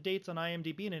looked at the dates on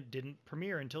IMDb, and it didn't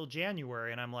premiere until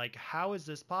January, and I'm like, how is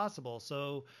this possible?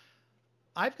 So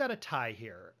I've got a tie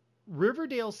here.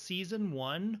 Riverdale season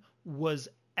 1 was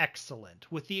excellent,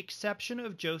 with the exception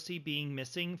of Josie being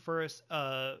missing for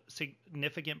a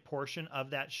significant portion of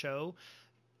that show.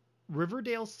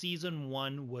 Riverdale season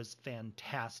 1 was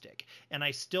fantastic, and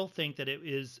I still think that it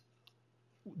is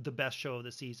the best show of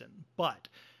the season. But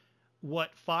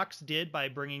what Fox did by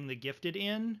bringing The Gifted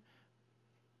in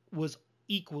was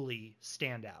equally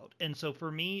standout, and so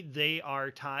for me, they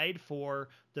are tied for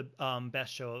the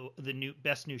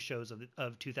best new shows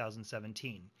of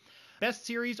 2017. Best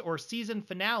series or season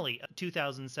finale of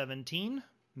 2017,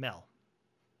 Mel.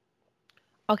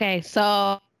 Okay,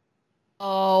 so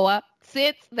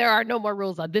Since there are no more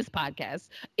rules on this podcast,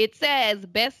 it says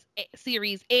best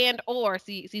series and or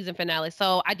season finale.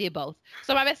 So I did both.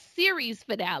 So my best series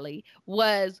finale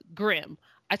was Grimm.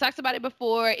 I talked about it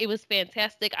before. It was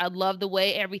fantastic. I love the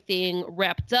way everything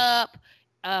wrapped up.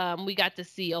 We got to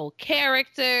see old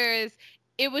characters.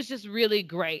 It was just really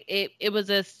great. It was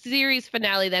a series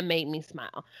finale that made me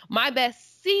smile. My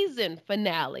best season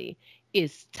finale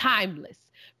is Timeless.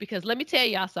 Because let me tell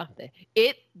y'all something.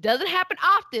 It doesn't happen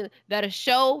often that a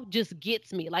show just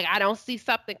gets me. Like I don't see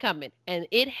something coming. And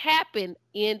it happened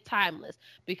in Timeless.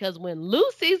 Because when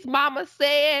Lucy's mama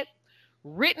said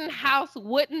Rittenhouse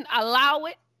wouldn't allow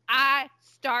it, I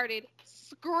started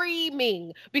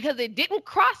screaming because it didn't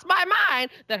cross my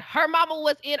mind that her mama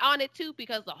was in on it too,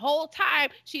 because the whole time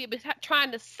she had been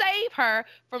trying to save her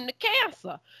from the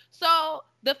cancer. So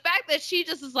the fact that she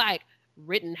just is like,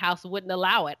 Rittenhouse wouldn't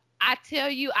allow it. I tell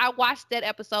you, I watched that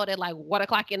episode at like 1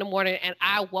 o'clock in the morning and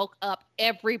I woke up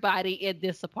everybody in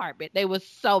this apartment. They was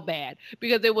so bad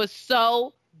because it was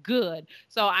so good.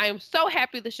 So I am so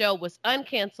happy the show was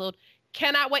uncanceled.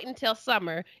 Cannot wait until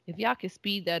summer. If y'all can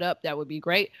speed that up, that would be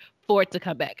great for it to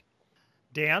come back.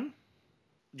 Dan?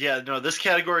 Yeah, no, this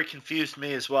category confused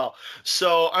me as well.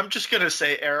 So I'm just going to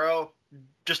say Arrow,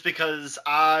 just because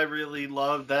I really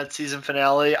loved that season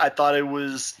finale. I thought it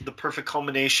was the perfect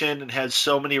culmination and had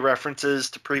so many references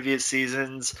to previous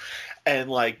seasons and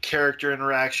like character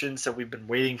interactions that we've been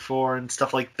waiting for and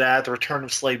stuff like that. The return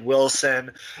of Slade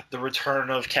Wilson, the return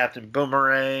of Captain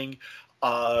Boomerang,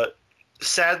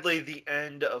 sadly the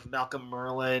end of Malcolm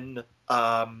Merlyn,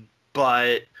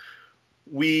 but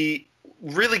we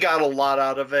really got a lot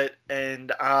out of it,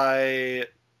 and I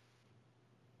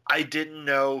didn't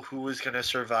know who was going to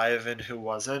survive and who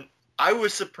wasn't. I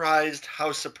was surprised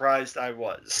how surprised I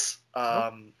was.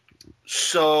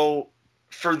 So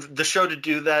for the show to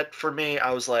do that for me,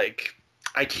 I was like,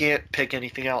 I can't pick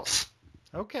anything else.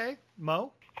 Okay.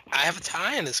 Mo? I have a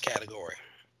tie in this category,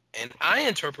 and I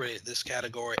interpreted this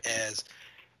category as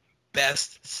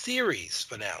best series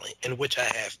finale, in which I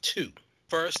have two.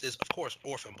 First is, of course,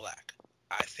 Orphan Black.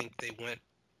 I think they went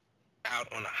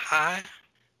out on a high.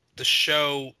 The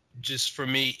show, just for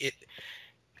me,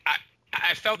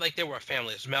 I felt like they were a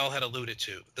family, as Mel had alluded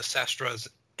to, the Sestras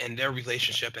and their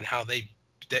relationship and how that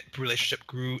relationship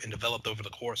grew and developed over the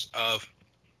course of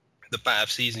the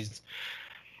 5 seasons.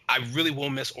 I really will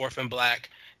miss Orphan Black.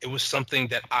 It was something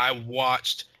that I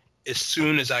watched as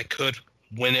soon as I could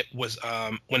when it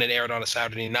aired on a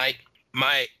Saturday night.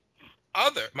 My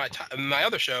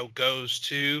other show goes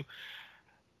to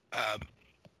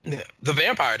The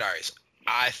Vampire Diaries.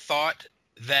 I thought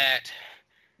that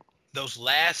those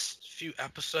last few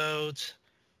episodes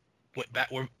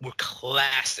were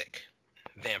classic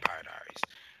Vampire Diaries.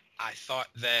 I thought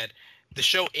that the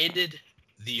show ended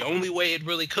the only way it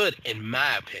really could, in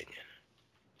my opinion,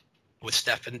 with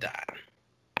Stefan dying.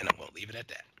 And I'm going to leave it at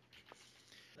that.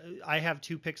 I have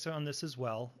 2 picks on this as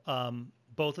well.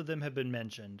 Both of them have been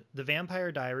mentioned. The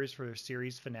Vampire Diaries for their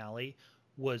series finale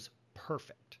was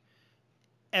perfect.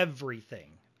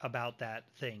 Everything about that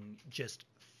thing just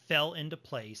fell into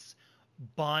place.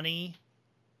 Bonnie's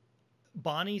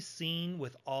scene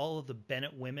with all of the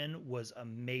Bennett women was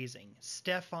amazing.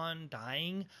 Stefan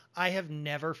dying, I have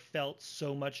never felt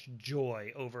so much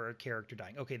joy over a character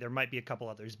dying. Okay, there might be a couple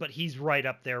others, but he's right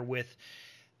up there with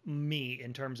me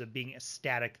in terms of being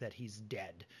ecstatic that he's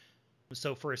dead.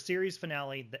 So for a series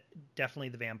finale, definitely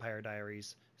The Vampire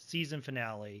Diaries. Season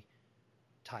finale,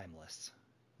 Timeless.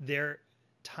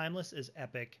 Timeless is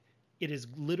epic. It is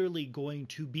literally going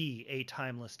to be a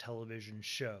timeless television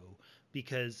show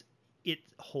because it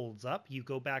holds up. You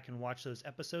go back and watch those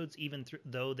episodes, even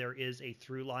though there is a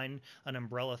through line, an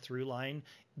umbrella through line,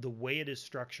 the way it is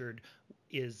structured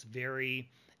is very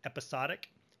episodic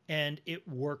and it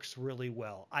works really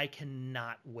well. I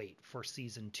cannot wait for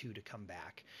season 2 to come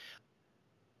back.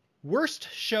 Worst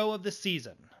show of the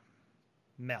season,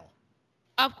 Mel.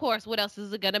 Of course, what else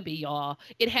is it going to be, y'all?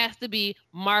 It has to be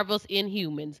Marvel's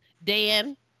Inhumans.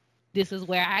 Dan, this is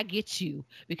where I get you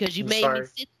because you made me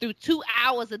sit through 2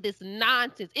 hours of this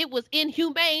nonsense. It was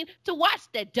inhumane to watch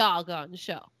that doggone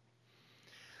show.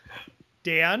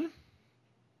 Dan?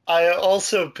 I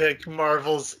also picked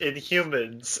Marvel's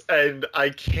Inhumans, and I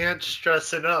can't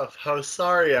stress enough how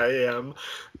sorry I am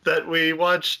that we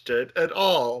watched it at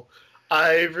all.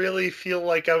 I really feel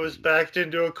like I was backed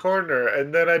into a corner,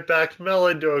 and then I backed Mel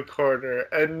into a corner,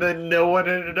 and then no one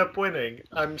ended up winning.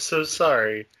 I'm so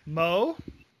sorry. Mo?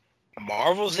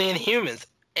 Marvel's Inhumans.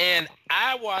 And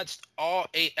I watched all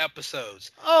 8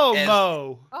 episodes. Oh,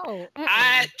 Mo. Oh.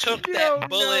 I took that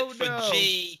bullet for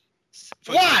G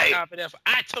For Why? Confidential.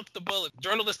 I took the bullet.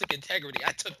 Journalistic integrity.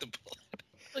 I took the bullet.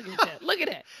 Look at that. Look at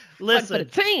that. Listen, for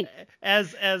the team.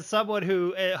 as someone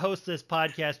who hosts this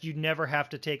podcast, you never have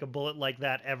to take a bullet like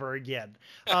that ever again.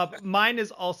 Mine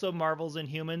is also Marvel's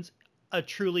Inhumans, a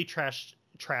truly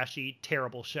trashy,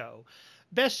 terrible show.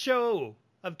 Best show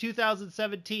of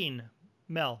 2017,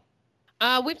 Mel.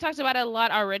 We've talked about it a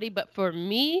lot already, but for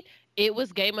me, it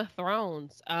was Game of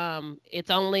Thrones. It's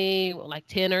only like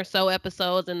 10 or so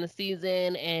episodes in the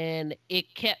season, and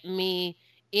it kept me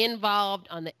involved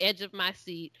on the edge of my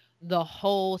seat the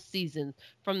whole season.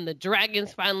 From the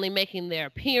dragons finally making their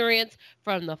appearance,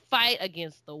 from the fight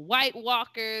against the White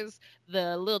Walkers,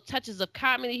 the little touches of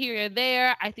comedy here and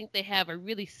there. I think they have a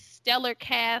really stellar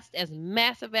cast, as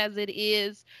massive as it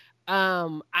is.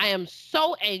 I am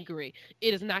so angry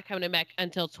it is not coming back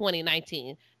until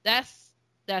 2019. That's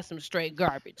some straight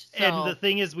garbage. So, And the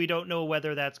thing is, we don't know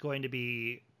whether that's going to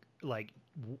be like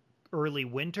early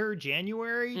winter,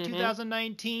 January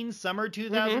 2019, summer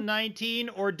 2019,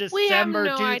 or December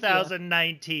no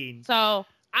 2019. idea. So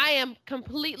I am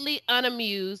completely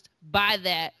unamused by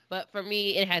that. But for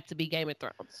me, it had to be Game of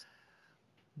Thrones.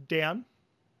 Dan?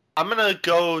 I'm going to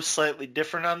go slightly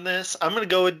different on this. I'm going to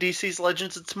go with DC's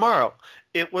Legends of Tomorrow.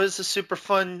 It was a super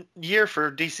fun year for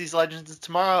DC's Legends of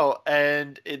Tomorrow,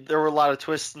 and there were a lot of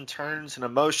twists and turns and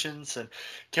emotions and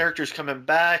characters coming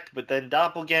back, but then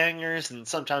doppelgangers, and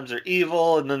sometimes they're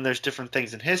evil, and then there's different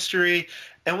things in history,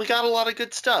 and we got a lot of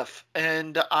good stuff.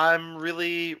 And I'm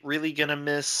really, really going to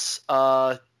miss,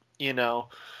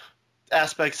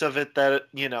 aspects of it that,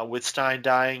 with Stein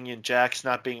dying and Jax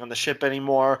not being on the ship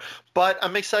anymore. But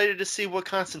I'm excited to see what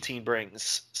Constantine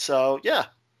brings. So, yeah.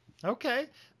 Okay.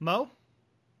 Mo?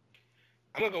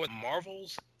 I'm going to go with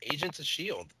Marvel's Agents of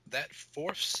S.H.I.E.L.D. That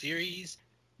 4th series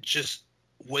just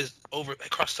was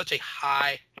across such a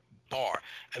high bar.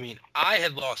 I mean, I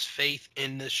had lost faith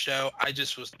in this show. I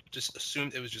just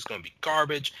assumed it was just going to be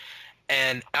garbage.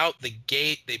 And out the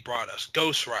gate, they brought us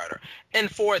Ghost Rider. And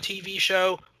for a TV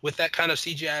show with that kind of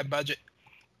CGI budget,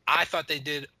 I thought they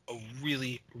did a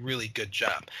really, really good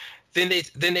job. Then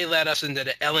they led us into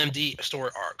the LMD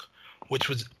story arc, which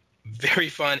was very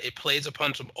fun. It plays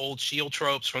upon some old S.H.I.E.L.D.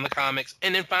 tropes from the comics.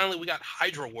 And then finally we got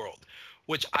Hydra World,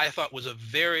 which I thought was a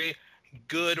very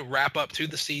good wrap-up to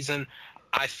the season.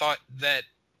 I thought that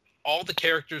all the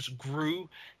characters grew,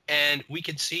 and we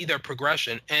could see their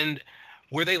progression. And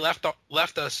where they left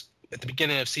us at the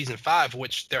beginning of season 5,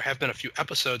 which there have been a few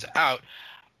episodes out,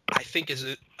 I think is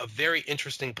a very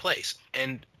interesting place.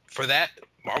 And for that,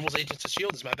 Marvel's Agents of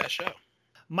S.H.I.E.L.D. is my best show.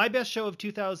 My best show of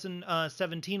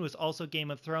 2017 was also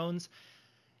Game of Thrones.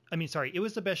 It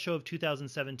was the best show of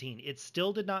 2017. It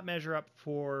still did not measure up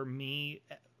for me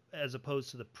as opposed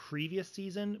to the previous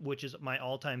season, which is my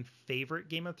all-time favorite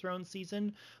Game of Thrones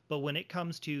season. But when it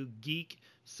comes to geek,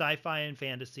 sci-fi, and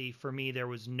fantasy, for me, there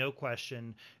was no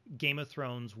question Game of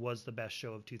Thrones was the best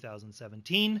show of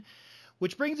 2017.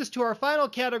 Which brings us to our final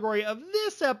category of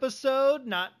this episode.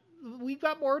 We've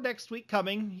got more next week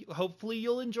coming. Hopefully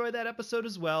you'll enjoy that episode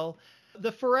as well.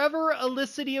 The Forever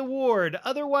Elicity Award,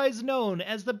 otherwise known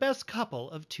as the best couple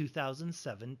of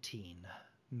 2017.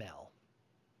 Mel.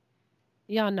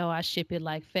 Y'all know I ship it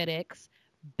like FedEx.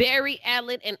 Barry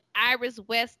Allen and Iris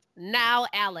West, now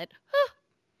Allen.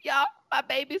 Y'all, my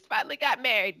babies finally got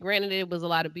married. Granted, it was a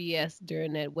lot of BS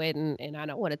during that wedding, and I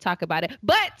don't want to talk about it.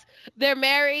 But they're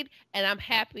married, and I'm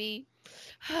happy.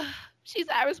 She's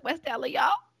Iris West Allen,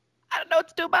 y'all. I don't know what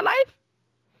to do with my life.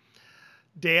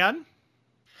 Dan?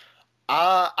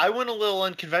 I went a little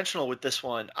unconventional with this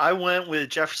one. I went with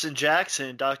Jefferson Jackson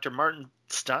and Dr. Martin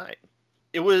Stein.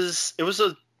 It was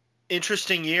a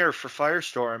interesting year for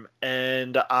Firestorm,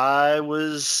 and I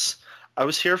was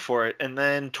here for it. And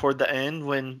then toward the end,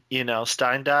 when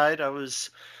Stein died, it was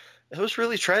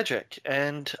really tragic.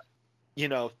 And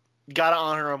gotta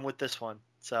honor him with this one.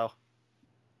 So,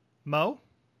 Mo?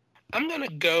 I'm going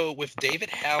to go with David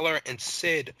Haller and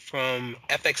Sid from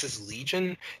FX's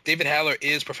Legion. David Haller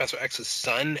is Professor X's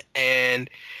son, and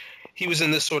he was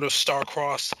in this sort of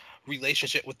star-crossed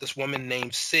relationship with this woman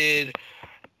named Sid.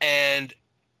 And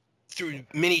through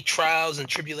many trials and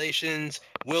tribulations,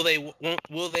 will they or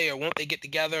won't they get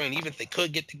together? And even if they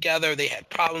could get together, they had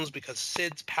problems because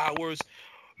Sid's powers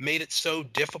made it so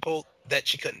difficult that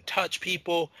she couldn't touch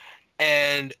people.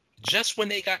 And just when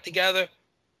they got together,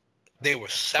 they were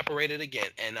separated again.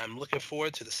 And I'm looking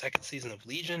forward to the second season of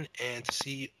Legion and to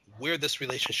see where this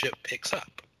relationship picks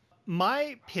up.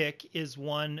 My pick is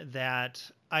one that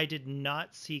I did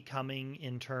not see coming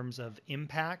in terms of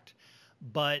impact,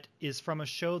 but is from a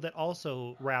show that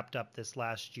also wrapped up this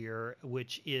last year,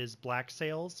 which is Black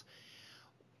Sails.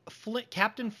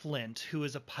 Captain Flint, who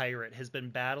is a pirate, has been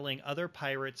battling other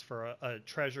pirates for a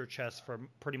treasure chest for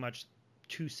pretty much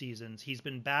 2 seasons. He's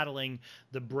been battling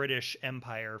the British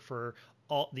Empire for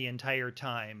the entire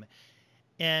time.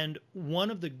 And one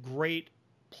of the great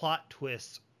plot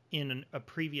twists in a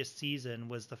previous season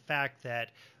was the fact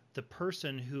that the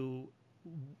person who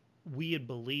we had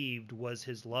believed was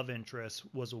his love interest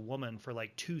was a woman for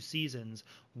like 2 seasons,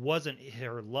 wasn't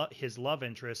his love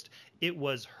interest. It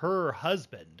was her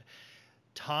husband,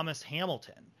 Thomas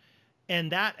Hamilton.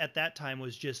 And that at that time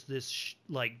was just this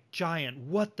like giant,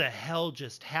 what the hell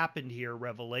just happened here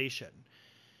revelation.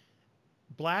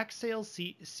 Black Sail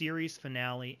series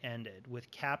finale ended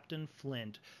with Captain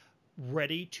Flint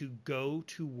ready to go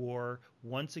to war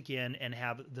once again and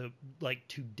have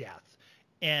to death.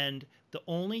 And the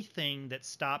only thing that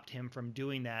stopped him from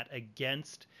doing that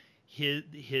against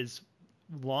his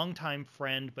longtime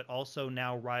friend, but also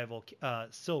now rival,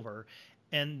 Silver,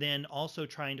 and then also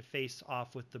trying to face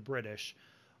off with the British,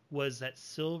 was that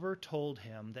Silver told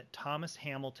him that Thomas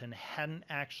Hamilton hadn't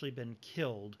actually been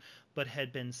killed, but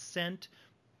had been sent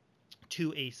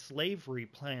to a slavery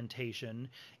plantation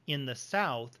in the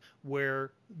South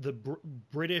where the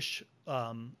British,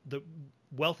 the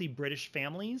wealthy British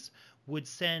families would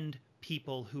send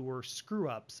people who were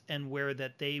screw-ups, and where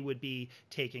that they would be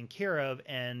taken care of,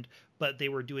 but they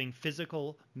were doing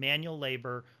physical manual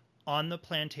labor on the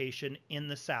plantation in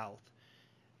the South.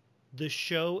 The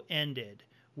show ended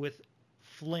with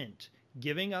Flint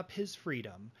giving up his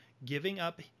freedom, giving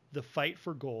up the fight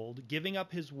for gold, giving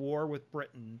up his war with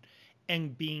Britain,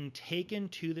 and being taken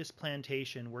to this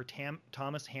plantation where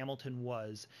Thomas Hamilton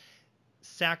was,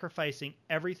 sacrificing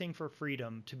everything for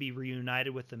freedom to be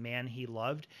reunited with the man he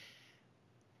loved.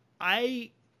 I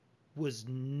was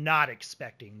not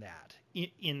expecting that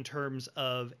in terms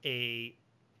of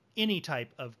any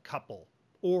type of couple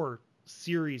or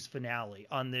series finale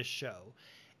on this show.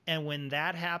 And when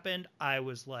that happened, I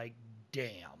was like,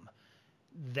 damn,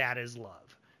 that is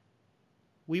love.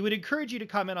 We would encourage you to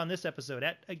comment on this episode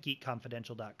at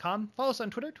geekconfidential.com. Follow us on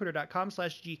Twitter,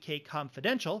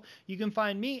 twitter.com/GKconfidential. You can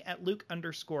find me at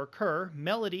Luke_Kerr.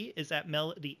 Melody is at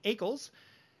Melody Ackles.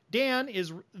 Dan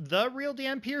is the real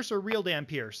Dan Pierce or real Dan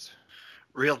Pierce?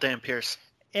 Real Dan Pierce.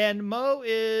 And Mo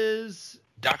is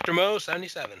Dr. Mo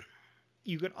 77.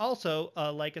 You can also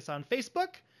like us on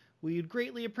Facebook. We'd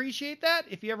greatly appreciate that.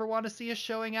 If you ever want to see us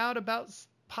showing out about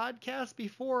podcasts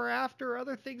before or after,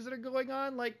 other things that are going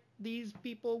on, like these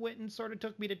people went and sort of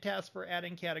took me to task for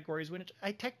adding categories, which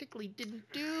I technically didn't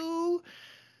do.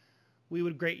 We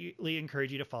would greatly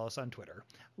encourage you to follow us on Twitter.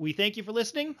 We thank you for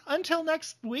listening. Until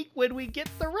next week when we get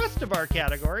the rest of our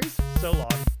categories. So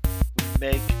long.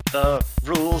 Make the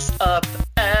rules up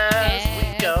and